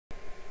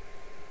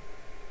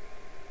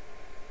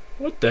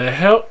What the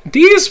hell?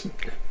 These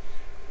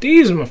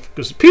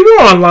motherfuckers. People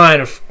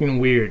online are fucking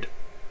weird.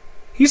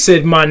 He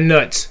said, "My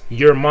nuts,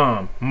 your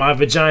mom, my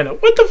vagina."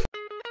 What the f?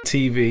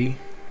 TV.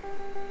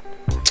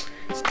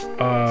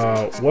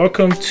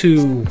 Welcome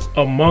to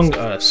Among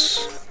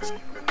Us.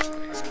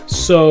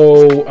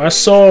 So I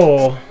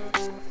saw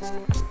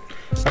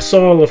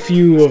a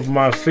few of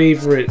my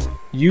favorite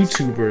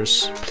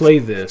YouTubers play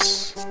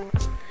this,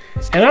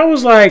 and I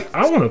was like,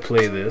 I want to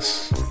play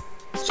this.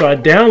 So I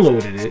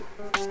downloaded it.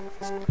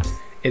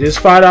 It is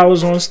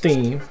 $5 on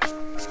Steam.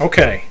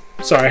 Okay,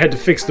 sorry, I had to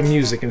fix the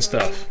music and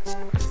stuff.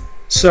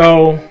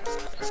 So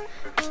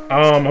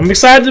I'm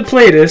excited to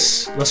play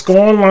this. Let's go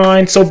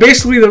online. So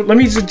basically, let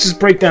me just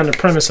break down the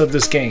premise of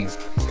this game.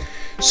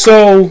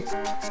 So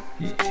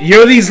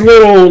you're these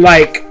little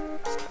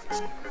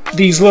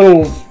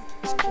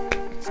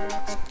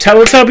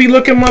Teletubby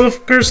looking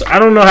motherfuckers. I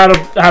don't know how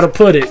to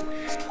put it.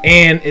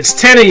 And it's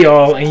 10 of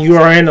y'all, and you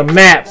are in a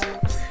map,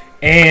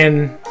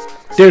 and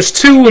there's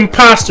 2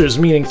 imposters,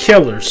 meaning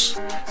killers.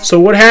 So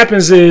what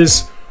happens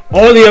is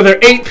all the other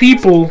 8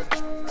 people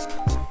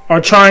are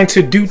trying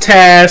to do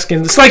tasks,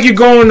 and it's like you're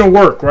going to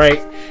work,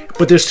 right?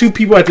 But there's 2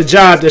 people at the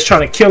job that's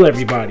trying to kill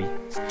everybody.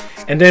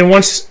 And then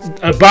once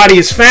a body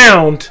is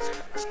found,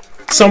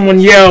 someone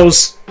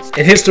yells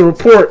and hits the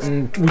report,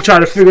 and we try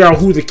to figure out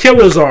who the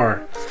killers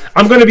are.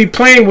 I'm going to be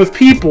playing with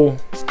people.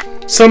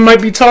 Some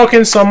might be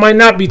talking, some might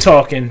not be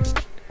talking,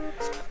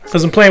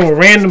 because I'm playing with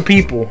random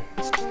people.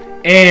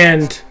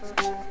 And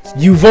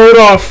you vote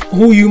off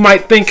who you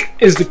might think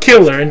is the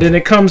killer, and then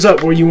it comes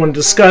up where you want to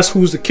discuss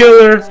who's the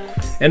killer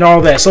and all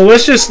that. So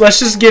let's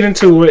just get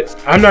into it.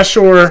 I'm not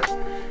sure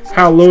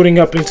how loading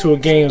up into a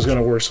game is going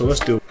to work, so let's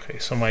do it. Okay,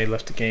 somebody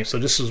left the game. So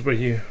this is where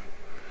you...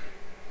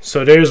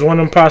 So there's one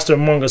imposter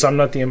among us. I'm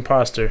not the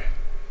imposter.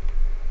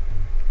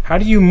 How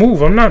do you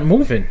move? I'm not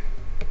moving.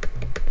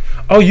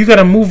 Oh, you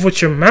gotta move with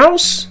your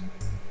mouse?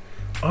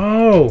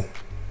 Oh.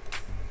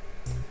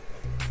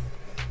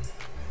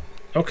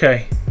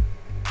 Okay.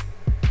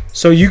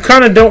 So you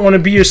kind of don't want to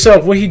be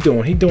yourself. What he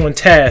doing? He doing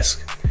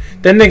task.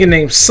 That nigga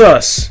named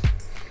Sus.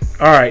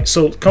 Alright,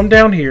 so come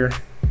down here.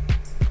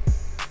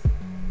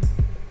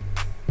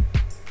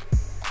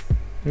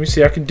 Let me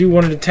see. I can do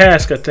one of the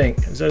tasks, I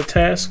think. Is that a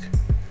task?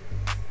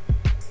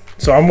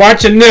 So I'm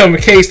watching them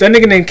in case. That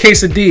nigga named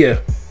Quesadilla.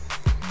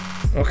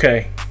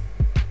 Okay.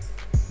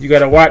 You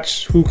gotta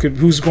watch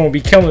who's gonna be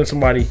killing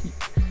somebody.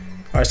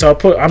 Alright, so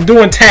I'm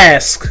doing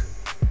task.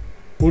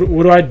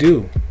 What do I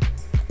do?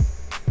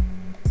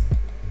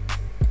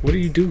 What do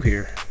you do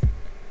here?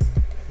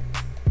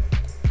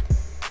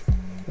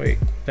 Wait,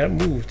 that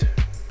moved.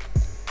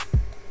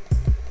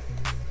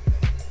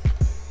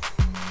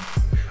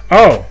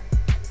 Oh.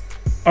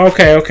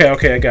 Okay,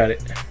 I got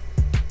it.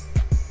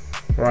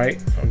 Right,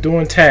 I'm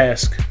doing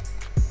task.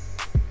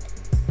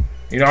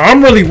 You know,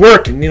 I'm really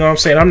working, you know what I'm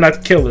saying? I'm not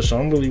the killer, so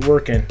I'm really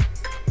working.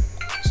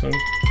 So,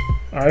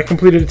 I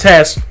completed the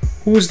task.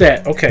 Who's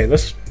that? Okay,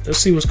 let's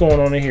see what's going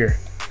on in here.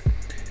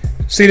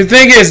 See, the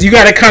thing is, you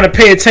gotta kind of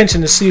pay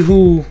attention to see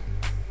who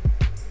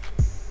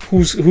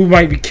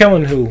might be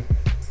killing who.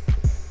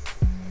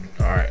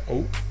 Alright,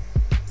 oh.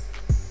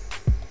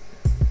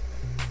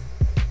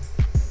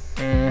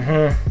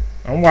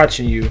 I'm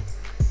watching you.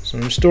 So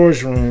in the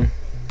storage room.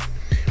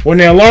 When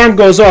the alarm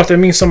goes off, that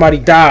means somebody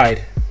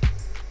died.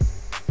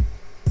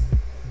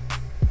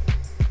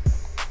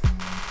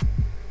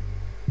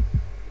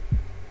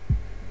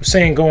 It's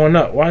saying going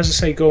up. Why does it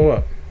say go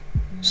up?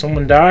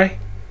 Someone die?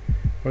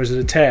 Or is it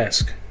a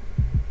task?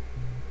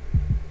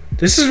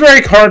 This is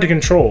very hard to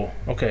control.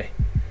 Okay.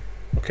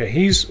 Okay,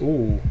 he's...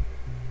 Ooh.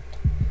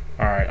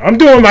 Alright, I'm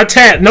doing my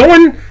task. No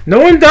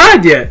one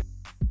died yet.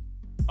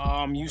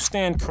 You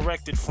stand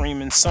corrected,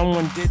 Freeman.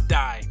 Someone did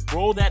die.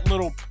 Roll that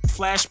little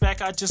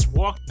flashback I just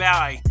walked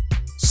by.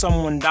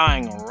 Someone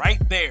dying right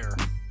there.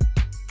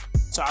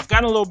 So I've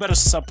gotten a little better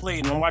since I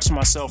played, and I'm watching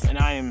myself, and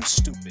I am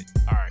stupid.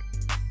 Alright.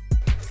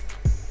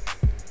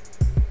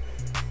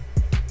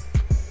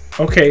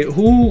 Okay,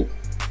 who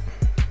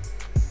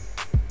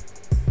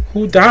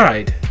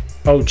died?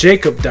 Oh,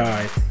 Jacob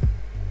died.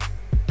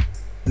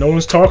 No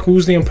one's talking.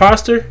 Who's the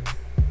imposter?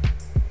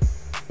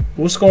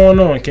 What's going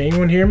on? Can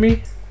anyone hear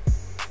me?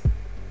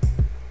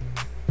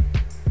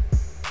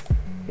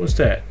 What's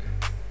that?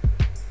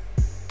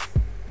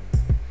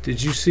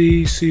 Did you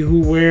see who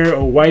where?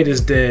 Oh, White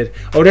is dead.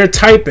 Oh, they're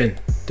typing.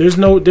 There's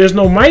no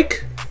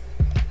mic?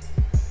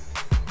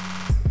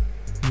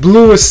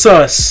 Blue is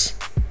sus.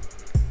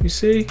 You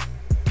see?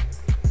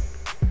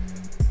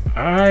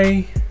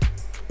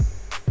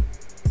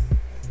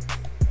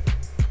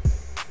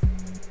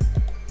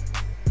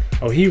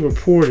 Oh, he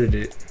reported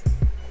it.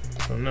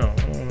 So no.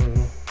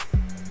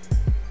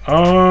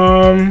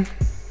 I'm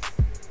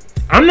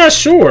not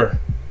sure.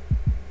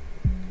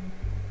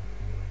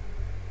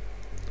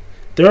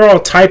 They're all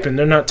typing.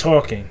 They're not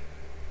talking.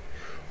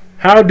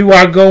 How do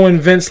I go in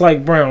vents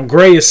like brown?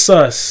 Gray is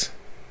sus.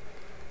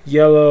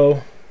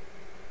 Yellow.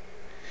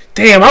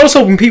 Damn, I was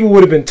hoping people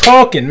would have been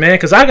talking, man,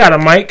 because I got a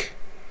mic.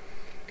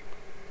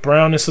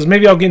 Brown, this says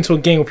maybe I'll get into a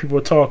game where people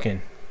are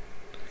talking.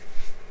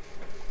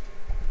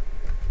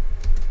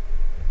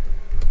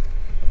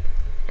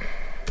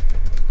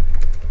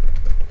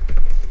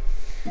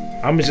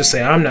 I'm gonna just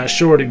say I'm not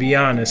sure, to be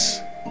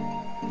honest.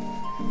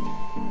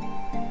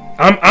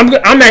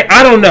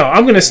 I don't know.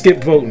 I'm gonna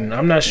skip voting.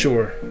 I'm not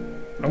sure.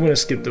 I'm gonna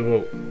skip the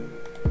vote.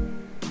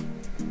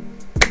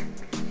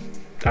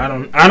 I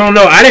don't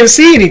know. I didn't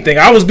see anything.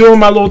 I was doing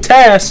my little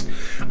task.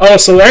 Oh,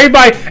 so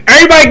everybody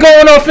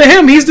going off of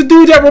him. He's the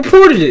dude that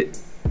reported it.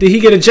 Did he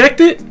get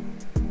ejected?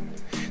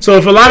 So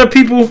if a lot of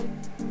people,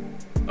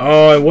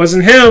 oh, it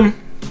wasn't him.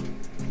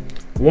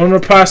 One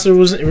imposter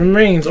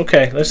remains.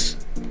 Okay, let's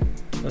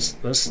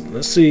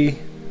see.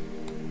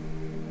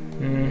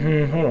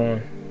 Hold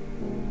on.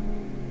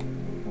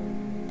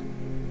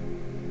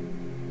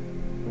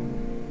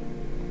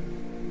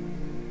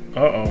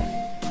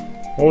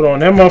 Hold on,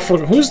 that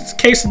motherfucker. Who's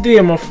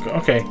Quesadilla, motherfucker?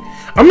 Okay,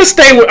 I'm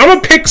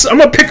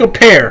gonna pick a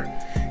pair.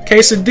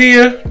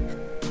 Quesadilla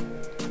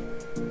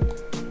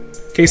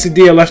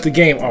left the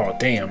game. Oh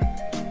damn.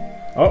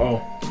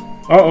 Oh.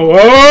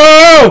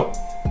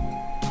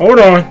 Hold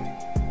on.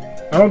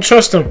 I don't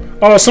trust him.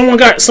 Oh, someone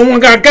got.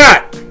 Someone got.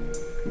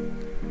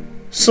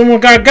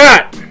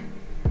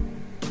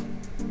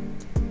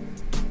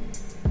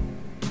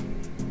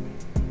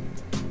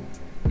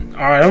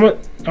 All right, I'm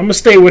gonna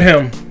stay with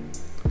him.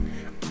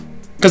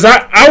 Cause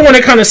I want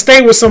to kind of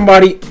stay with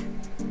somebody,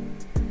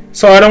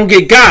 so I don't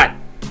get got.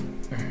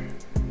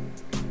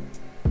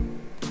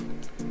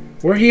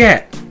 Where he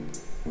at?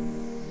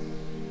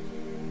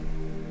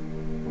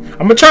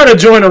 I'm gonna try to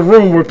join a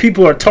room where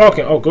people are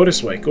talking. Oh, go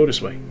this way. Go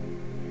this way.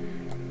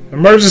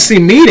 Emergency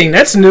meeting.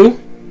 That's new.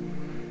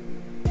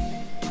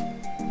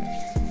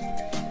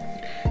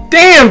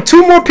 Damn,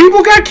 2 more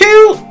people got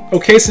killed. Oh,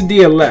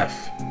 Quesadilla left.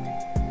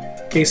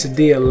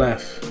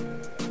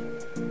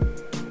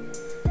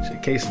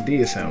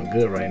 Quesadilla sound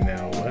good right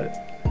now. What?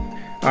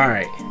 All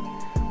right.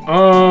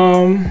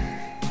 Oh,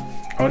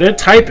 they're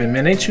typing,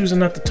 man. They choosing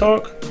not to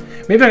talk.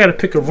 Maybe I gotta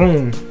pick a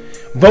room.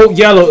 Vote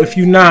yellow if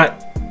you not.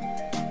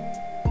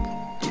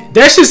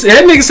 That's just,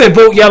 that nigga said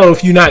vote yellow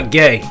if you not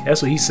gay.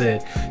 That's what he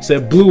said. He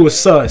said blue is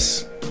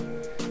sus.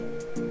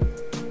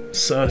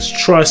 Sus,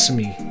 trust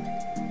me.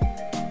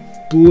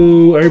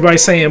 Blue. Everybody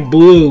saying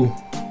blue.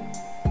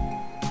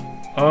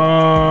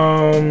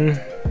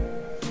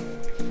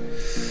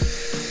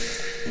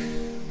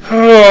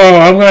 Oh,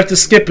 I'm gonna have to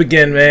skip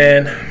again,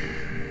 man.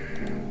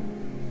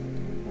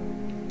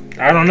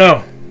 I don't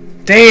know.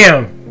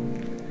 Damn.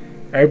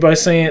 Everybody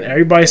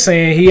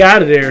saying he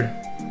out of there.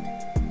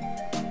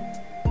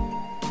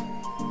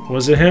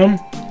 Was it him?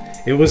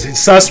 It was.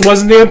 Sus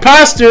wasn't the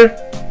imposter.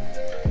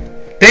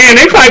 Damn,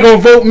 they probably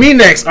gonna vote me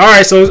next. All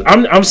right, so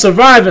I'm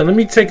surviving. Let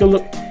me take a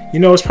look. You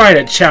know, it's probably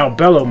that Chow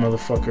Bello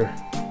motherfucker.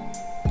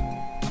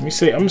 Let me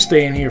see. I'm gonna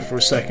stay in here for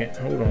a second.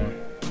 Hold on.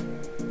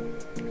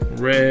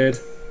 Red.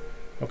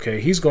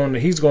 Okay, he's going to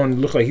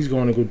look like he's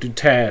going to go do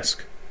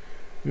task.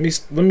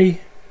 Let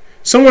me.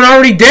 Someone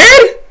already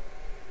dead?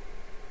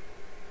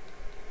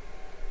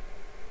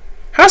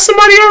 How's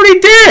somebody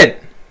already dead?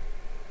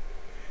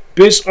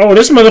 Bitch, oh,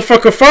 this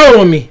motherfucker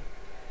following me.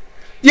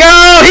 Yo,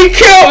 he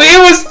killed me.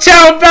 It was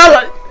Chow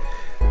Bella.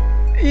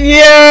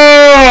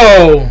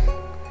 Yo.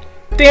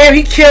 Damn,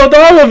 he killed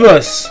all of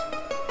us.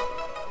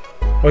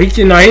 Oh, he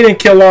didn't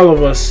kill all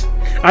of us.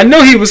 I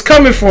knew he was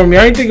coming for me.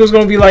 I didn't think it was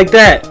going to be like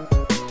that.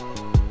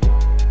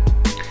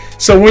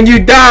 So when you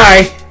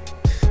die,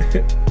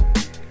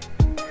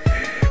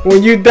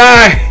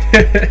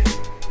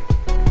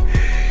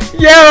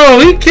 yo,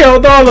 he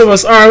killed all of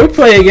us. All right, we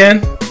play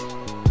again.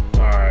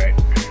 All right.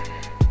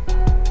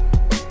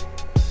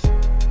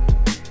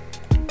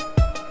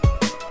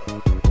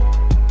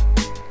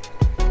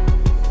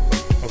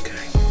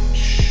 Okay.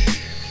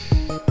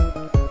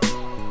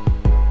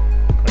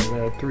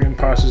 There are 3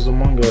 imposters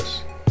among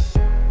us.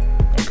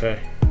 Okay.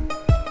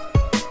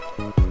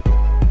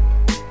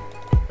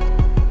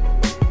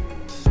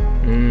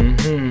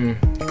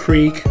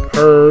 Creek,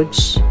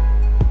 Hergs.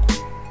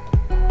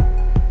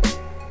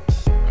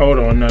 Hold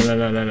on, no.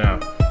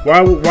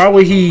 Why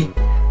would he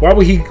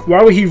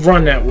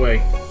run that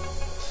way?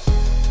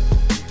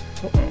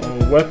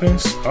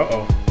 Weapons.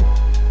 Oh,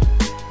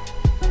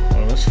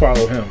 let's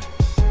follow him.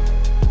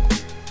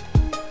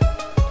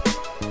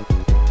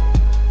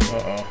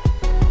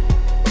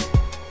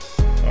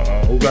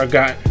 Who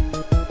got?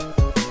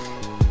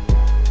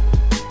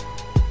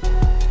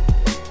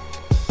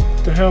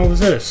 What the hell is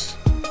this?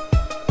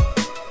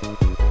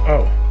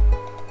 Oh.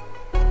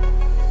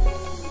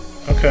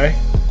 Okay.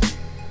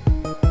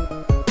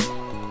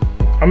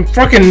 I'm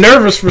fucking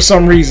nervous for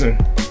some reason.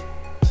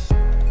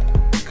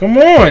 Come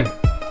on.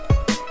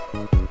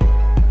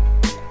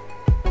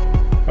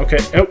 Okay.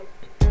 Oh.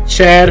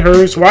 Chad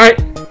Hurst. Why?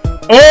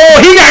 Oh,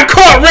 he got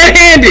caught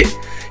red-handed.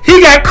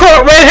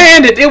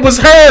 It was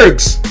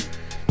Hergs.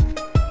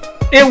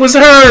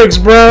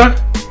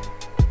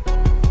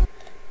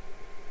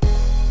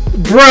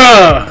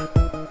 Bruh.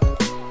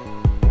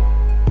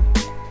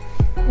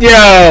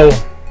 Yo.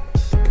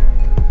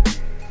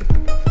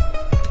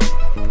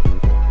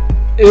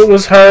 It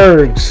was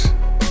Hergs.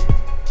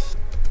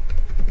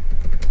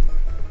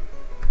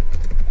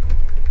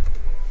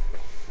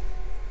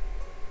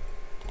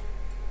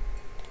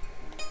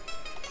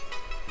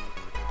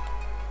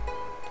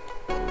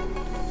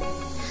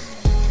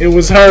 It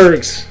was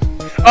Hergs.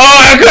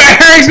 Oh,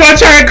 Hergs gonna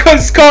try to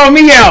call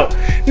me out.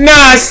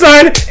 Nah,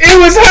 son, it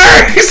was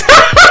Hergs.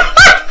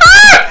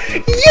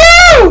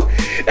 Yo,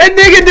 that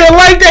nigga didn't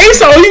like that. He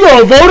said, "Oh, you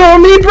gonna vote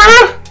on me,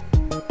 bro?"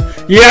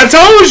 Yeah, I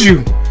told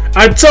you.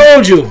 I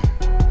told you.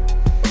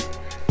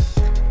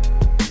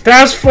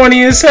 That's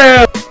funny as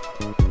hell.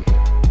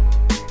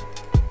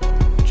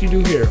 What you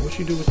do here? What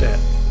you do with that?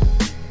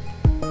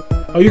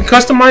 Oh, you can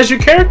customize your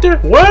character?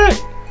 What?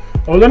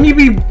 Oh, let me.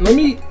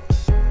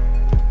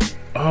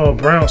 Oh,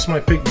 brown.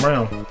 Somebody picked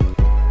brown.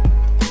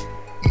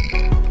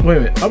 Wait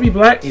a minute. I'll be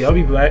black. Yeah, I'll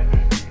be black.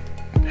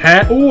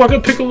 Hat. Ooh, I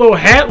can pick a little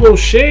hat, little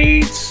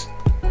shades.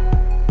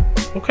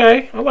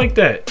 Okay, I like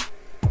that.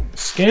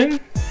 Skin.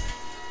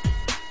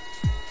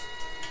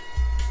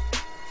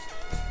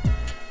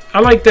 I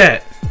like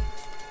that.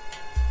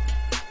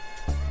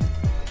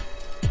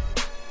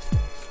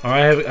 Oh,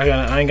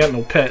 I ain't got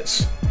no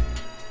pets.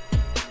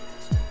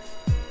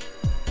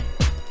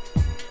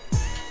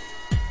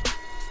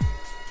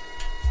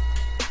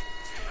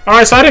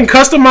 Alright, so I didn't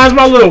customize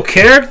my little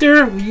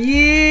character.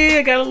 Yeah,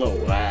 I got a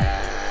little.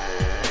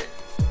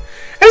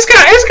 It's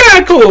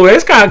kind of cool.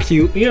 It's kind of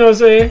cute. You know what I'm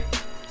saying?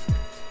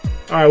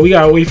 Alright, we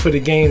gotta wait for the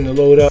game to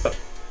load up.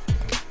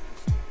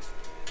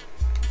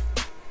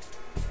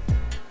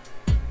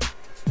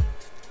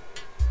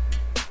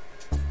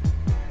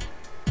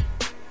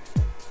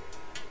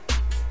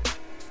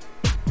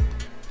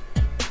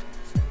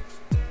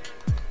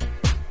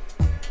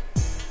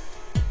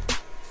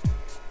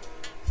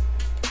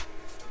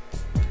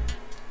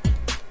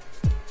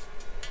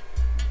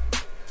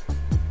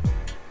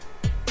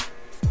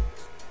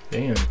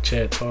 Damn,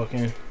 chat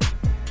talking.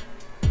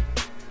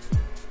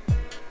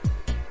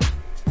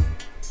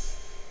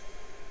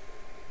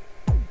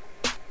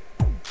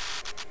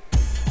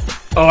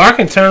 Oh, I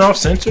can turn off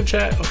censor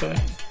chat? Okay.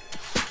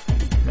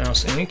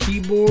 Mouse and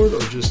keyboard, or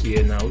just,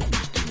 yeah, no, we can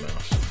just do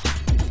mouse.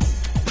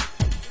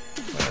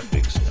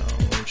 Graphics, no, I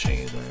won't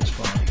change that, it's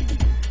fine.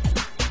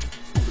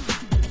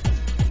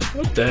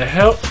 What the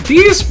hell?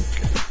 These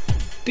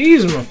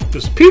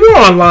motherfuckers, people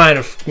online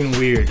are fucking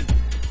weird.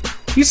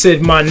 He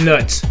said, "My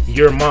nuts,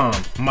 your mom,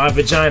 my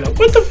vagina."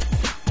 What the?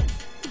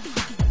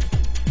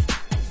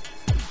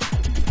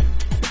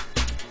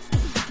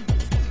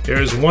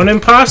 There's one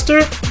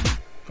imposter?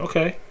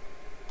 Okay.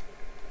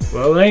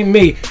 Well, it ain't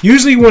me.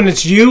 Usually when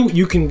it's you,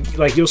 you can,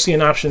 like, you'll see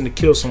an option to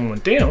kill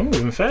someone. Damn, I'm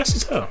moving fast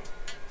as hell.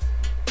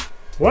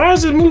 Why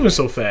is it moving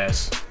so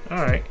fast?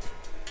 Alright.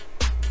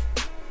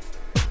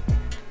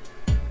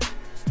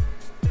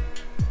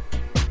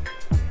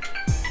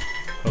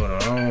 Hold on, I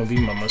don't want to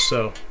be by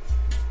myself.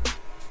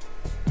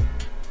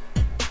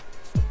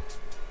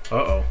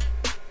 Uh-oh.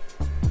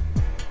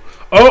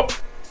 Oh!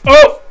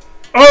 Oh!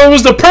 Oh, it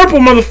was the purple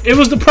it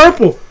was the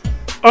purple!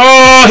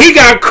 Oh, he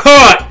got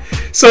caught!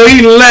 So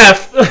he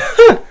left.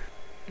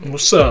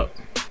 What's up?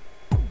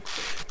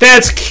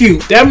 That's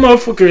cute. That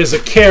motherfucker is a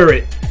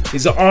carrot.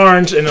 He's an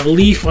orange and a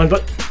leaf on,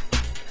 but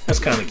that's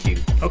kind of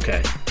cute.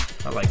 Okay.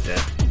 I like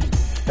that.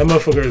 That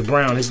motherfucker is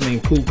brown. His name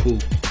Poo Poo.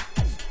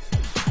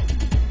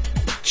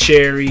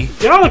 Cherry.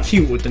 Y'all are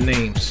cute with the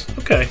names.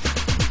 Okay.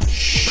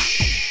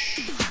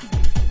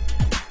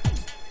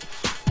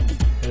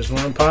 There's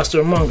one imposter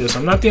among us.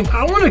 I'm not the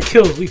I want to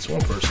kill at least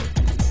one person.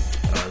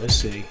 Let's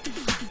see.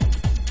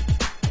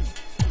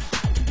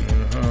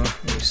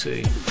 Let me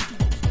see.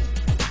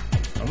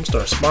 I'm gonna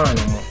start spying on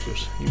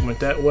motherfuckers. You went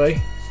that way.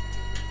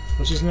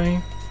 What's his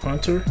name?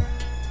 Hunter.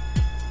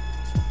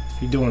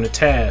 He doing a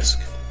task.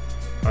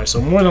 Alright,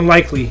 so more than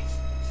likely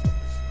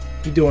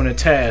he doing a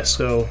task,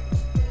 so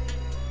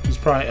he's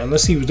probably,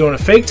 unless he was doing a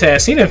fake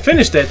task, he didn't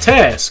finish that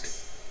task.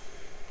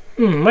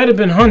 Might have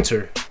been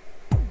Hunter.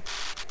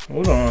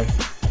 Hold on.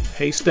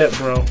 Hey, step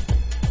bro. No,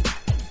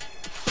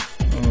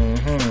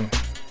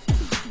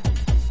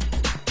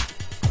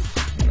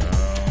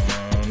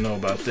 I don't know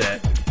about that.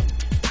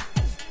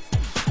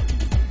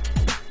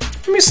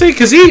 Let me see,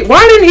 cause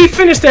why didn't he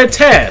finish that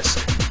task?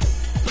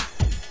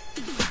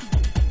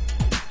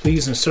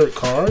 Please insert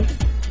card.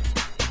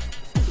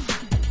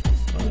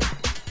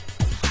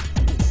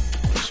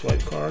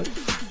 Swipe card.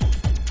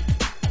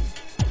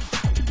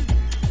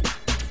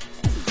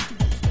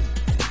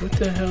 What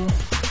the hell?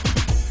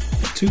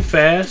 Too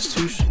fast?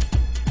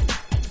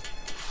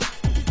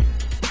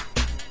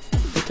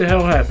 What the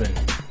hell happened?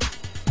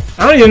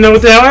 I don't even know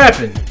what the hell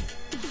happened.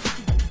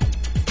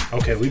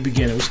 Okay, we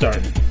beginning. We're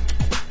starting.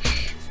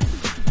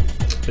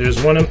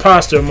 There's one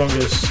imposter among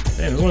us.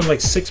 Man, there's only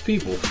like 6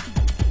 people.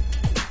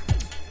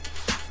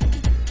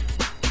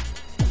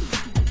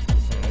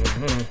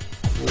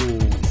 Ooh.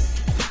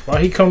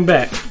 Why he come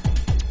back?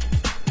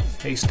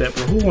 Hey,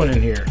 Stepper, who went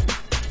in here?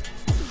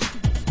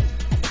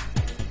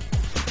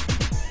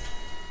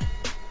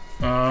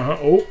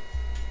 Oh.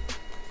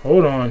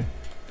 Hold on.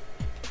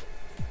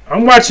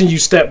 I'm watching you,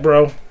 Step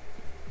Bro.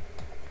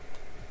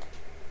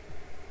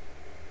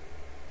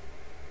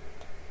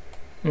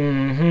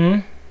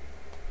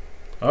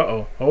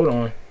 Uh-oh. Hold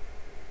on.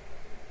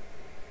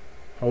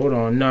 Hold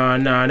on.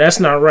 Nah, that's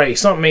not right.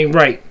 Something ain't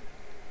right.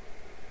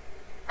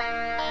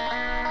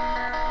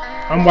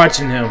 I'm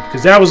watching him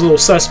because that was a little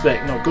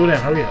suspect. No, go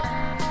down. Hurry up.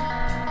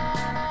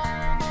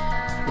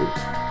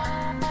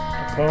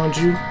 I pawned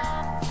you.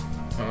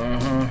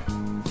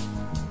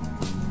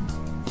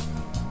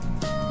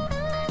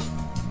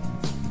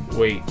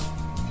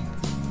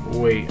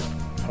 Wait.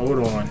 Hold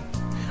on.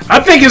 I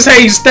think it's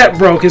Hayes' step,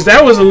 bro, because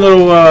that was a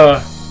little,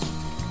 like,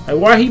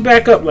 why he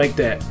back up like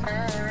that?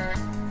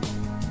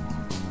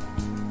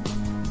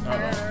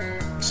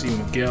 See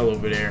Miguel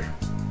over there.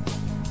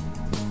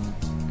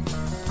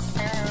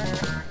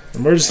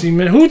 Emergency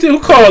minute. Who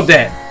called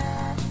that?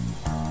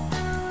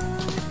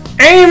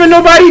 Ain't even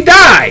nobody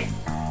die.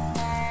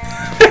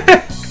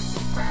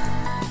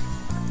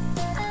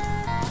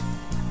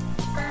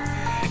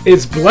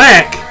 It's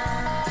black.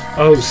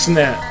 Oh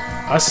snap!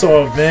 I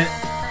saw a vent.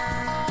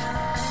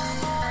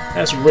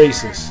 That's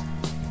racist.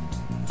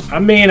 I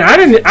mean, I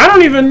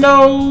don't even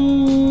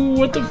know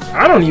what the.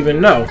 I don't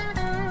even know.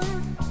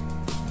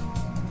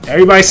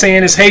 Everybody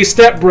saying it's Hey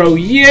Step Bro.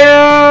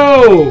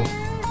 Yo!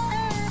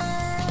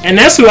 And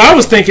that's who I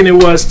was thinking it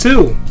was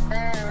too.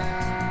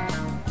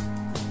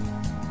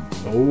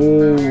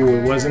 Oh,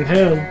 it wasn't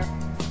him.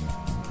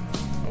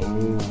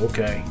 Oh,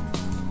 okay.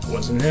 It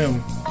wasn't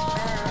him.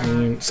 I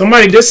mean,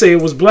 somebody did say it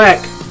was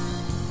black.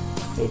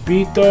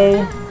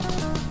 Obito.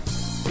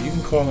 You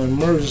can call an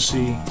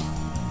emergency.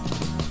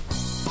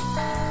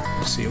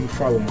 Let's see, I'm gonna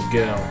follow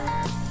Miguel.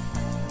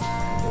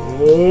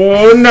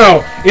 Oh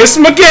no! It's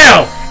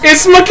Miguel!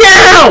 It's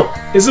Miguel!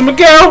 Is it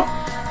Miguel?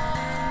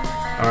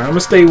 Alright, I'm gonna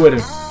stay with him.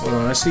 Hold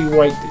on, I see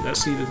white. I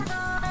see the.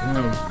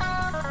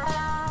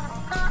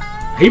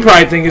 He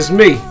probably think it's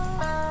me.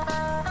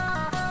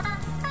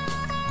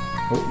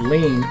 Oh,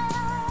 lean.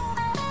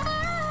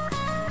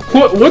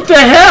 What the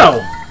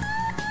hell?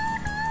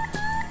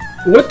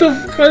 What the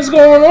fuck is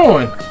going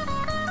on?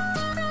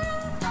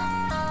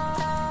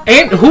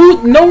 And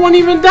no one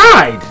even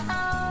died.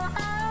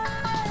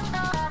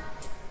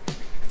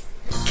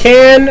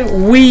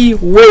 Can we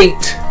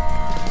wait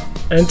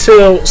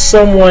until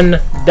someone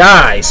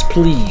dies,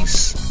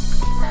 please?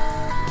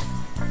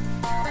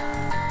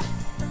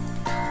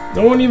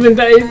 No one even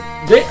died.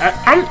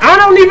 I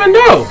don't even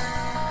know.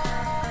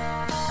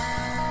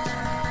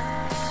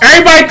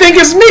 Everybody think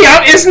it's me.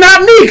 It's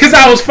not me because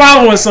I was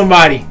following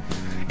somebody.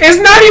 It's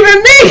not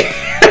even me.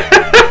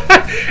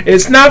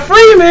 It's not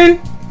Freeman.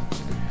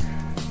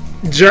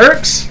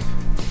 Jerks.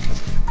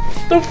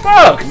 The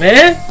fuck,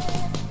 man.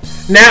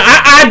 Now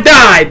I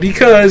died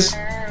because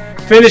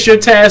finish your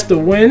task to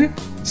win.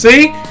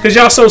 See? Because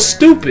y'all so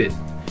stupid.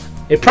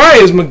 It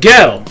probably is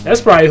Miguel.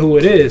 That's probably who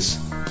it is.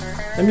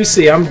 Let me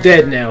see. I'm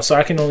dead now, so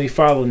I can only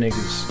follow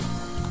niggas.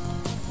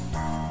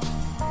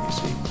 Let me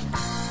see.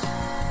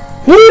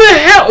 Who the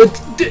hell?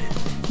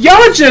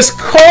 Y'all just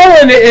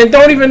calling it and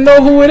don't even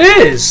know who it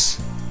is.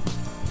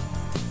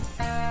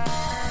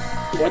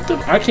 What the?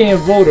 I can't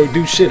vote or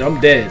do shit. I'm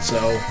dead,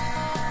 so.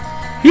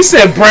 He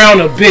said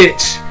Brown a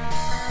bitch.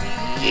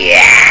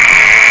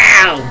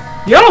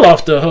 Yeah! Y'all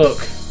off the hook.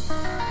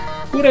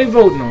 Who they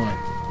voting on?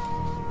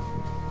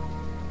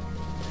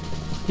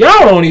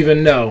 Y'all don't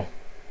even know.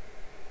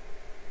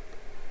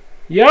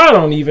 Y'all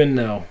don't even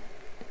know.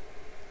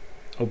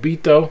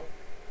 Obito.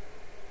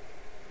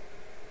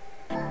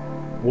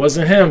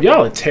 Wasn't him.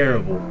 Y'all are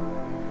terrible.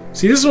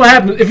 See, this is what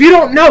happens. If you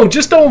don't know,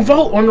 just don't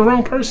vote on the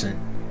wrong person.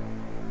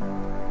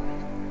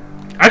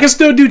 I can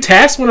still do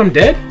tasks when I'm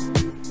dead.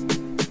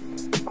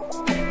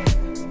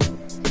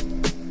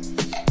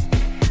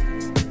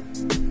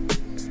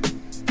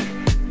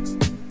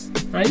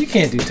 Nah, you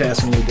can't do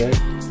tasks when you're dead.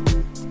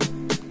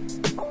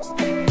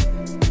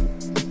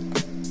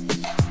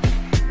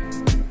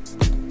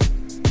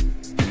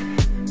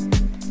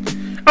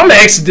 I'm gonna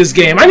exit this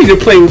game. I need to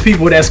play with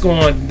people that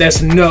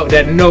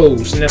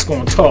knows and that's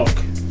gonna talk.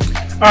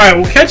 Alright,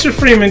 well, catch your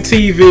Freeman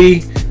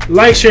TV.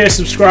 Like, share,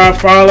 subscribe,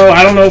 follow.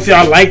 I don't know if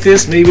y'all like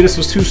this. Maybe this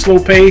was too slow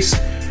paced.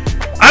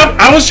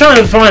 I was trying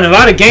to find a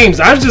lot of games.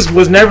 I just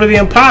was never the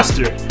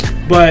imposter.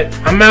 But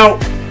I'm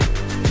out.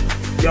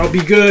 Y'all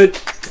be good.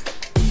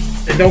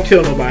 And don't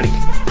kill nobody.